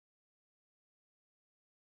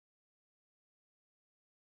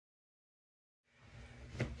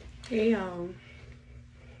Hey y'all,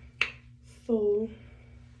 so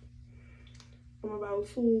I'm about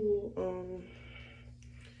to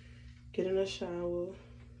get in the shower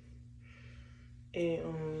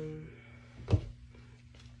and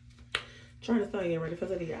trying to start getting ready for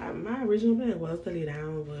today. My original plan was to lay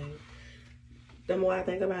down, but the more I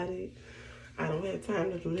think about it, I don't have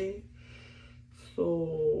time to do that.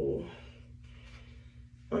 So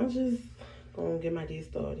I'm just gonna get my day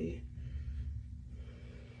started.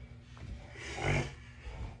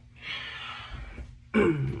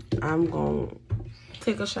 I'm gonna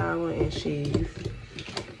take a shower and shave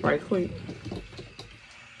right quick.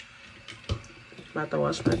 About to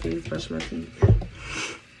wash my face, brush my teeth.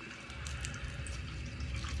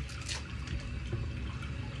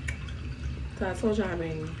 So I told you I've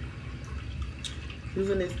been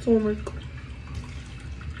using this turmeric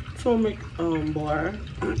bar,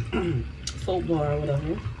 soap bar or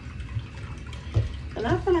whatever. And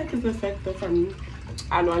I feel like it's effective for me.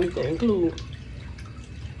 I know I need to include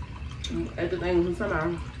at the things in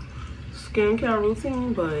my skincare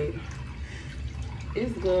routine, but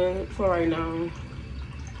it's good for right now.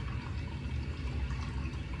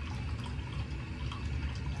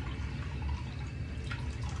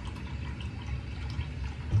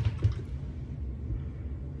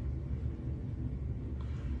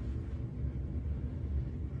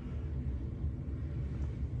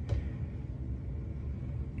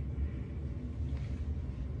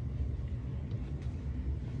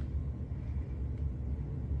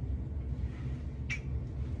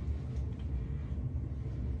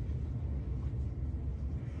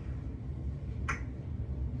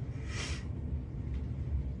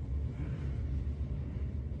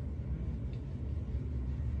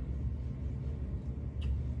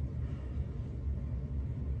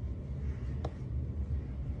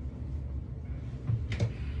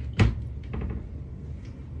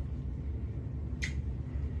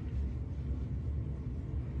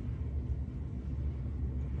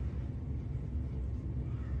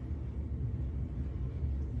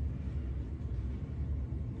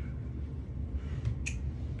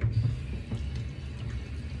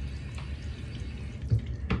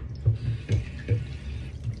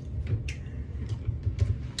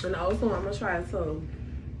 And also, I'm gonna try to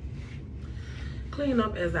clean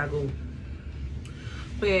up as I go.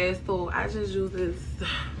 But yeah, so I just use this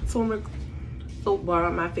turmeric soap bar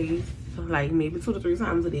on my face like maybe 2 to 3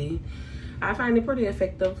 times a day. I find it pretty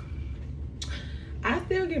effective. I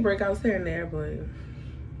still get breakouts here and there, but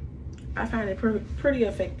I find it pretty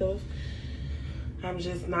effective. I'm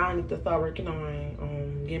just now I need to start working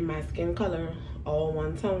on getting my skin color all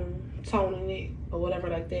one tone, toning it or whatever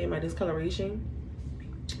like that, my discoloration.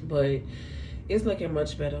 But it's looking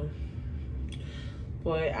much better.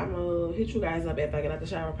 But I'm gonna hit you guys up after I get out the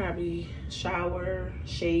shower. Probably shower,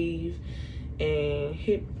 shave, and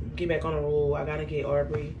get back on the roll. I gotta get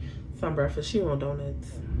Aubrey some breakfast. She want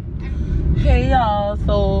donuts. Hey y'all,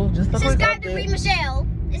 so just a quick subscribe to Michelle.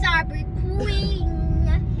 It's Aubrey Queen.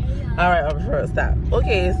 All right, I'm sure. Stop.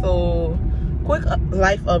 Okay, so quick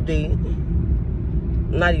life update.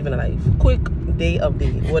 Not even a life. Quick day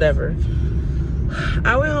update. Whatever.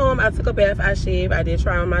 I went home, I took a bath, I shaved, I did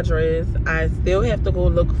try on my dress. I still have to go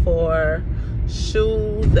look for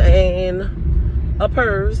shoes and a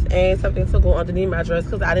purse and something to go underneath my dress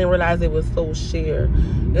because I didn't realize it was so sheer.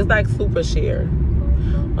 It's like super sheer.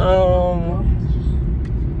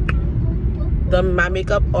 My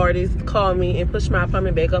makeup artist called me and pushed my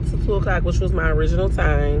appointment back up to 2 o'clock, which was my original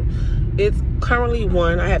time. It's currently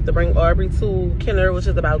 1. I have to bring Aubrey to Kenner, which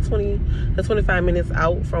is about 20 to 25 minutes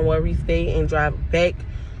out from where we stay, and drive back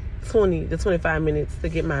 20 to 25 minutes to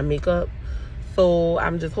get my makeup. So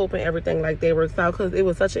I'm just hoping everything like that works out because it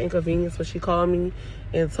was such an inconvenience when she called me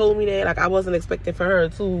and told me that. Like, I wasn't expecting for her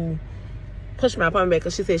to push my appointment back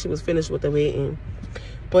because she said she was finished with the wedding.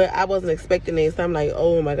 But I wasn't expecting it, so I'm like,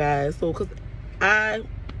 oh my God. So, because I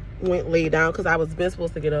went lay down because I was been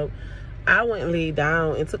supposed to get up. I went and laid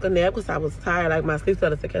down and took a nap because I was tired. Like, my sleep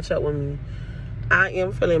started to catch up with me. I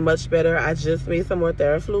am feeling much better. I just made some more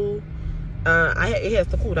Theraflu. It has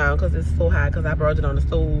to cool down because it's so hot because I brought it on the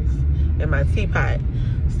stove in my teapot.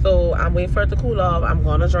 So I'm waiting for it to cool off. I'm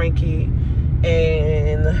gonna drink it.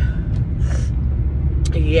 And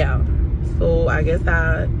yeah. So I guess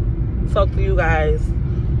I'll talk to you guys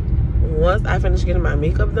once I finish getting my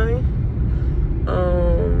makeup done.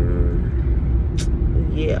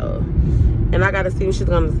 Yeah, and I gotta see what she's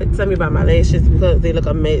gonna tell me about my lashes because they look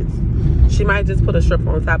a mess. She might just put a strip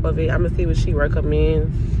on top of it. I'm gonna see what she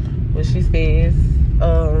recommends, what she says.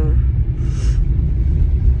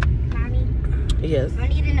 Mommy? Yes. I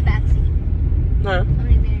need it in the backseat. Huh? I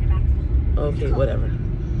need it in the backseat. Okay, whatever.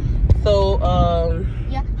 So,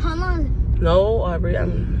 Yeah, how long? no, Aubrey,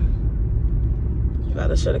 I'm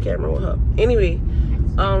gotta share the camera with her. Anyway,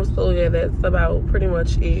 so yeah, that's about pretty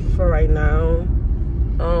much it for right now.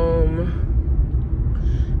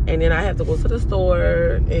 And then I have to go to the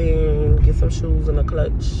store and get some shoes and a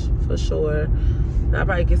clutch for sure. And I'll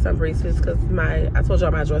probably get some bracelets because I told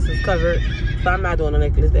y'all my dress is covered, so I'm not doing a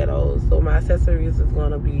necklace at all. So my accessories is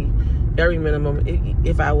gonna be very minimum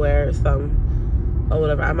if I wear some or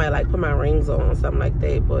whatever. I might like put my rings on or something like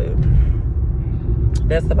that, but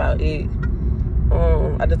that's about it.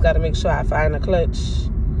 I just gotta make sure I find a clutch.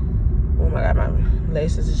 Oh my god, my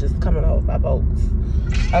laces is just coming off my bolts.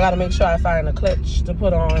 I gotta make sure I find a clutch to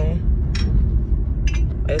put on.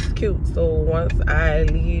 It's cute. So once I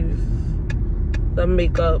leave the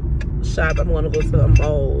makeup shop, I'm gonna go to the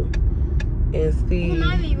mall and see.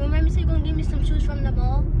 Mommy, remember you said you're gonna give me some shoes from the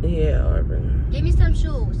mall? Yeah, Aubrey. Give me some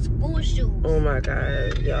shoes, school shoes. Oh my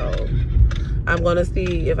god, y'all. I'm gonna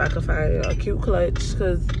see if I can find a cute clutch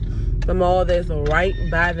because the mall that's right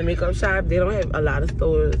by the makeup shop, they don't have a lot of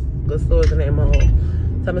stores, good stores in that mall. So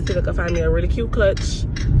I'm gonna see if I can find me a really cute clutch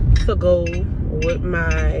to go with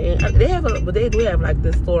my. But they do have like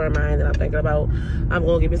this store in mind that I'm thinking about. I'm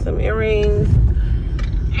gonna give me some earrings.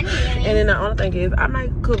 And then the only thing is, I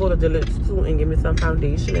could go to Deluxe too and give me some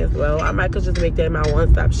foundation as well. I might could just make that my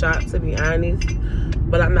one-stop shop, to be honest.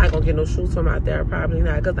 But I'm not gonna get no shoes from out there, probably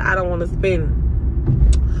not, because I don't want to spend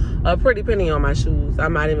a pretty penny on my shoes.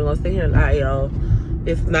 I'm not even gonna sit here and lie, y'all.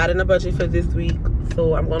 It's not in the budget for this week,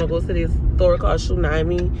 so I'm gonna go to this store called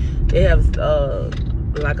Shoenami. They have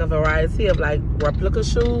like a variety of like replica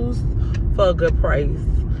shoes for a good price.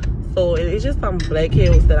 So it's just some black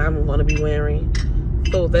heels that I'm gonna be wearing.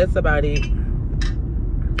 So that's about it.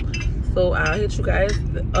 So I'll hit you guys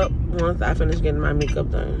up once I finish getting my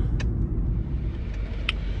makeup done.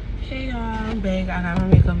 Hey y'all, I'm back. I got my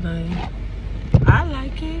makeup done. I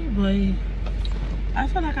like it, but I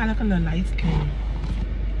feel like I look a little light skin.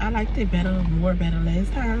 I liked it more better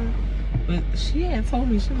last time. But she had told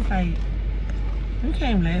me, she was like, you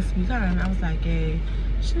came last week, huh? And I was like, yeah.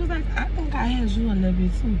 She was like, I think I had you a little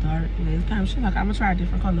bit too dark last time. She was like, I'm gonna try a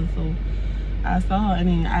different color. So I saw her, and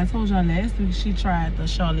then I told y'all last week she tried the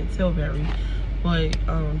Charlotte Tilbury, but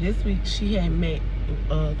this week she had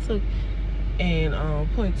took and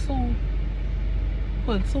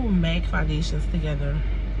put two MAC foundations together,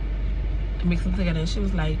 mix them together, and she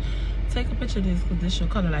was like, take a picture of this because this your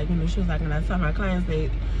color. Like, you know, she was like, and I tell my clients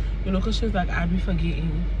that, you know, because she was like, I be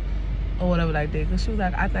forgetting or whatever like that, because she was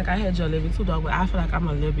like, I think I had you a little bit too dark, but I feel like I'm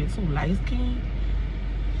a little bit too light skinned,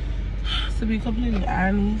 to be completely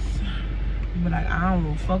honest. But like, I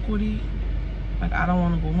don't fuck with it. Like, I don't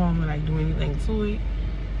want to go home and like do anything to it.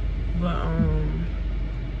 But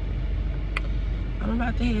I'm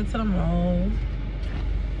about to head to the mall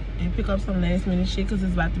and pick up some last minute shit because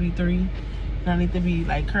it's about to be 3 and I need to be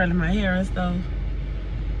like curling my hair and stuff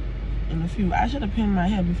in a few. I should have pinned my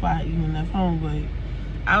hair before I even left home, but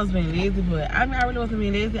I was being lazy. But I mean, I really wasn't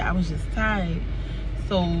being lazy, I was just tired.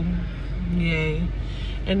 So yeah.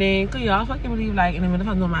 And then, could y'all fucking believe, like, in the middle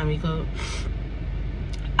of doing my makeup,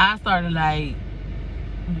 I started, like,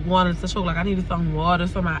 wanting to choke. Like, I needed some water,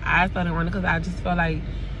 so my eyes started running because I just felt like,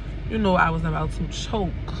 you know, I was about to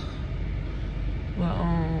choke. But,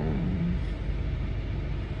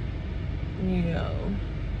 yeah.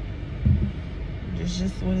 It's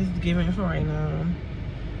just what it's giving for right now.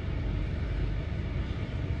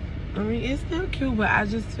 I mean, it's still cute, but I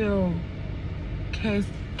just feel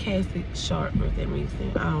casted sharp, if that makes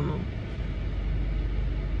sense. I don't know.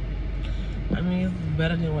 I mean, it's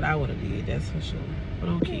better than what I would have did, that's for sure. But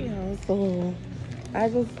okay. Yeah, so I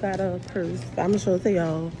just got a purse. I'm gonna show it to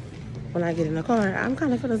y'all when I get in the car. I'm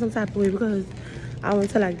kind of feeling some type of way because I went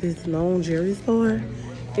to like this known jewelry store.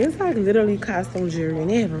 It's like literally costume jewelry, and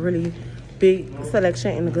they have a really big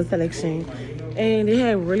selection and a good selection. And they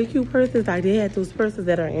had really cute purses. Like, they had those purses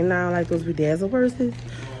that are in now, like those bedazzle purses.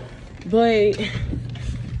 But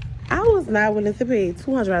I was not willing to pay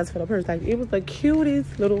 $200 for the purse. Like, it was the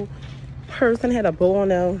cutest little purse and had a bow on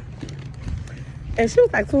there. And she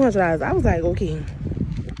was like $200. I was like, okay,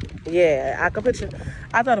 yeah, I could picture.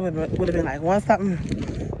 I thought it would have been like one something.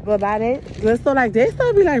 But by that, so like, they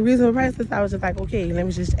still be like reasonable prices. I was just like, okay, let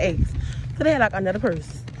me just ask. So they had like another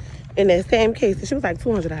purse in that same case, and she was like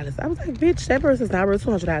 $200. I was like, bitch, that purse is not worth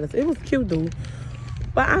 $200. It was cute, dude.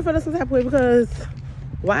 But I'm feeling some type of way because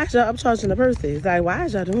why is y'all upcharging the purses? Like, why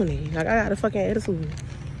is y'all doing it? Like, I got a fucking attitude.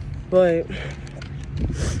 But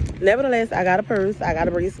nevertheless, I got a purse, I got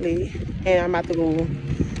a bracelet, and I'm about to go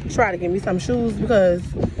try to get me some shoes because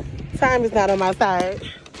time is not on my side.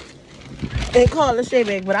 And call the shit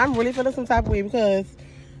back. But I'm really feeling some type of way because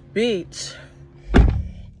Bitch,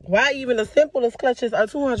 why even the simplest clutches are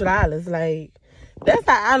 $200? Like, that's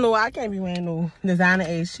how I know I can't be wearing no designer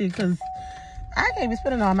ass shit, because I can't be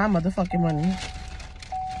spending all my motherfucking money.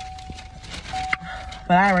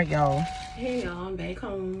 But alright, y'all. Hey, y'all, I'm back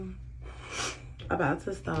home. About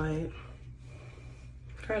to start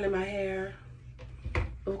curling my hair.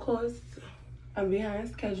 Of course, I'm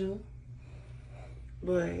behind schedule,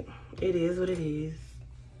 but it is what it is.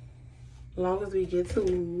 As long as we get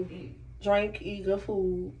to drink, eat good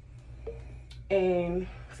food, and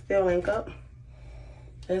still link up,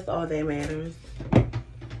 that's all that matters.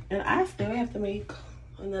 And I still have to make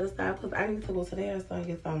another style because I need to go to the hair store and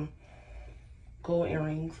get some gold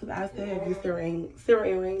earrings. Cause I still have these silver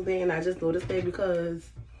earrings in. I just noticed that because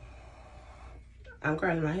I'm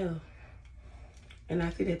curling my hair. And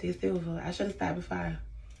I see that they're silver. I should have stopped before I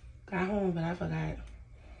got home, but I forgot.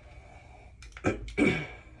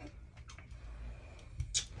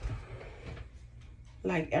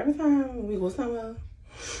 Like, every time we go somewhere,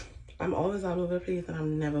 I'm always all over the place and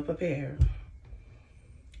I'm never prepared.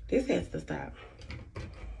 This has to stop.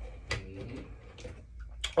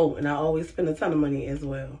 Oh, and I always spend a ton of money as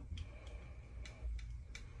well.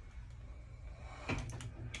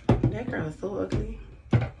 That girl is so ugly.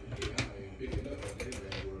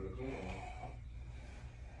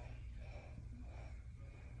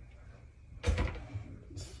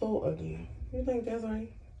 So ugly. You think that's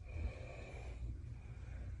right?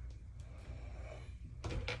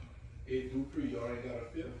 It do free, you already got a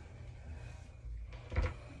fifth.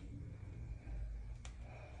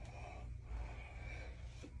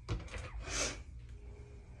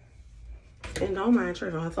 And don't mind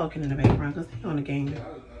Trayvon talking in the background because he on the game.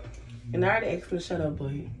 And I already asked him to shut up,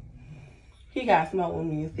 but he got smart with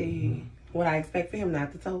me and said what I expect for him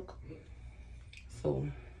not to talk. So,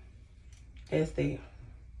 that's that.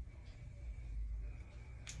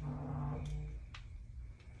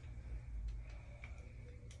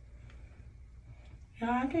 Y'all,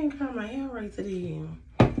 I can't curl my hair right today.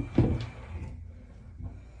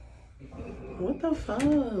 What the fuck?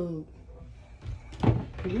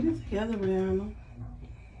 Get it together, Brianna.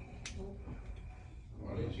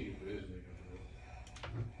 Oh, they cheap for this nigga.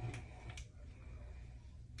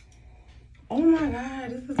 Oh my god,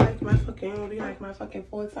 this is like my fucking, it'll be like my fucking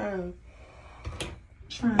fourth time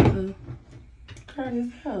trying to curl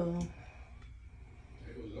this hair.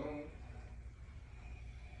 It was on.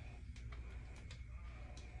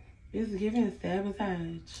 It's giving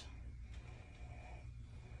sabotage.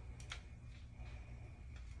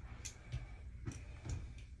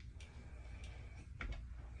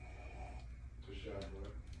 Good shot, bro.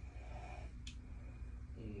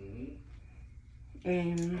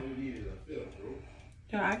 And All we need is a fifth, bro.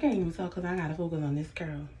 yo, I can't even talk because I gotta focus on this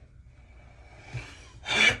curl.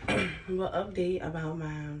 But update about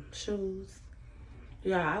my shoes.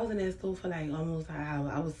 Yeah, I was in that store for like almost an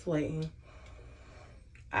hour. I was sweating.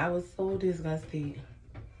 I was so disgusted.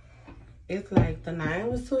 It's like the 9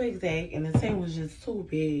 was too exact and the 10 was just too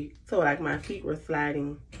big. So like my feet were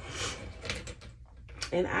sliding.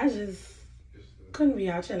 And I just couldn't be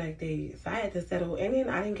out here like that. So I had to settle. And then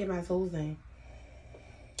I didn't get my toes in.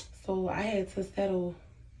 So I had to settle.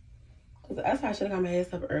 Cause that's why I should have got my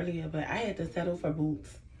ass up earlier. But I had to settle for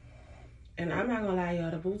boots. And I'm not gonna lie,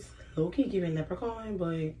 y'all. The boots low-key giving leprechaun.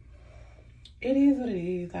 But it is what it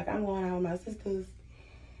is. Like, I'm going out with my sisters.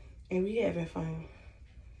 And we having fun.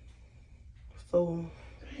 So,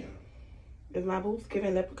 if my boots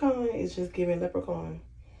giving leprechaun, it's just giving leprechaun.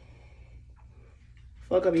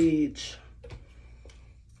 Fuck a bitch.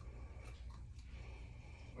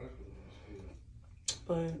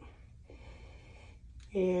 But,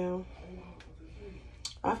 yeah.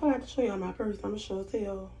 I forgot to show y'all my purse. I'm sure to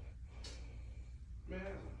y'all.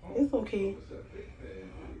 It's okay.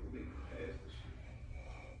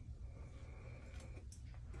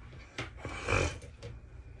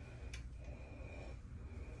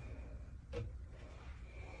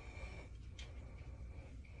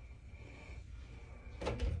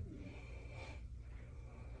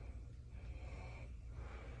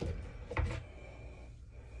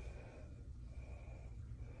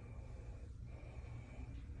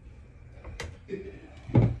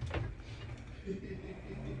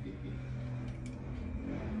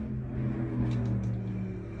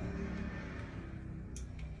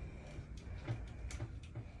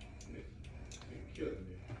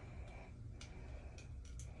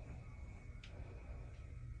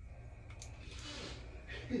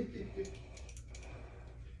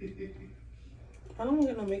 I don't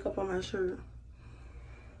get no makeup on my shirt.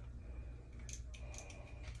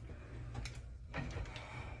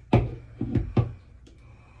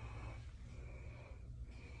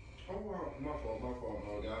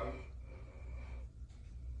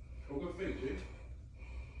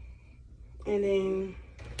 And then,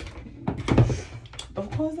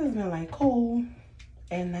 of course, it's been like cold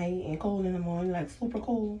at night and cold in the morning, like super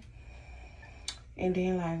cold. And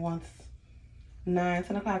then like once 9,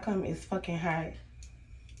 10 o'clock come, it's fucking hot.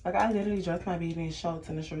 Like I literally dressed my baby in shorts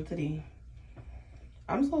and a shirt today.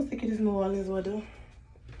 I'm so sick of this New Orleans weather.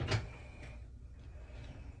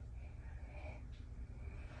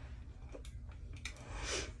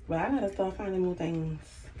 But I gotta start finding new things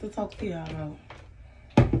to talk to y'all about.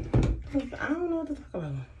 'Cause I don't know what to talk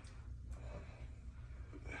about.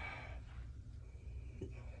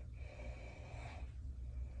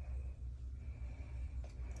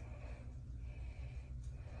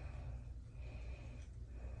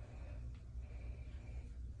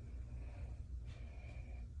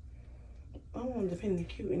 I want the pin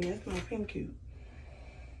cute, and that's my pin cute.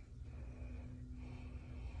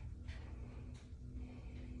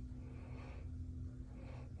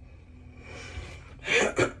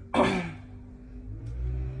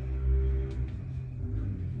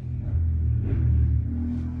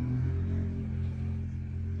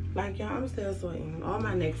 Like, y'all, I'm still sweating. All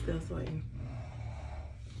my neck's still sweating.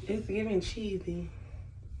 It's giving cheesy.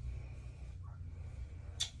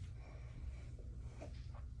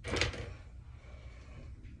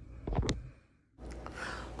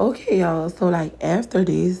 Okay, y'all. So, like, after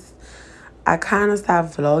this, I kind of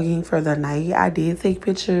stopped vlogging for the night. I did take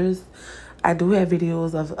pictures. I do have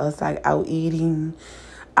videos of us, like, out eating.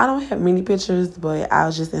 I don't have many pictures, but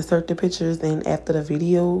I'll just insert the pictures in after the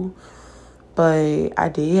video. But I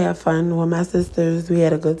did have fun with my sisters. We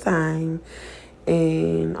had a good time.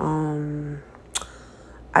 And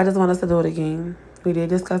I just want us to do it again. We did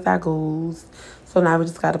discuss our goals. So now we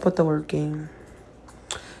just got to put the work in.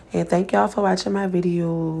 And thank y'all for watching my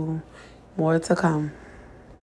video. More to come.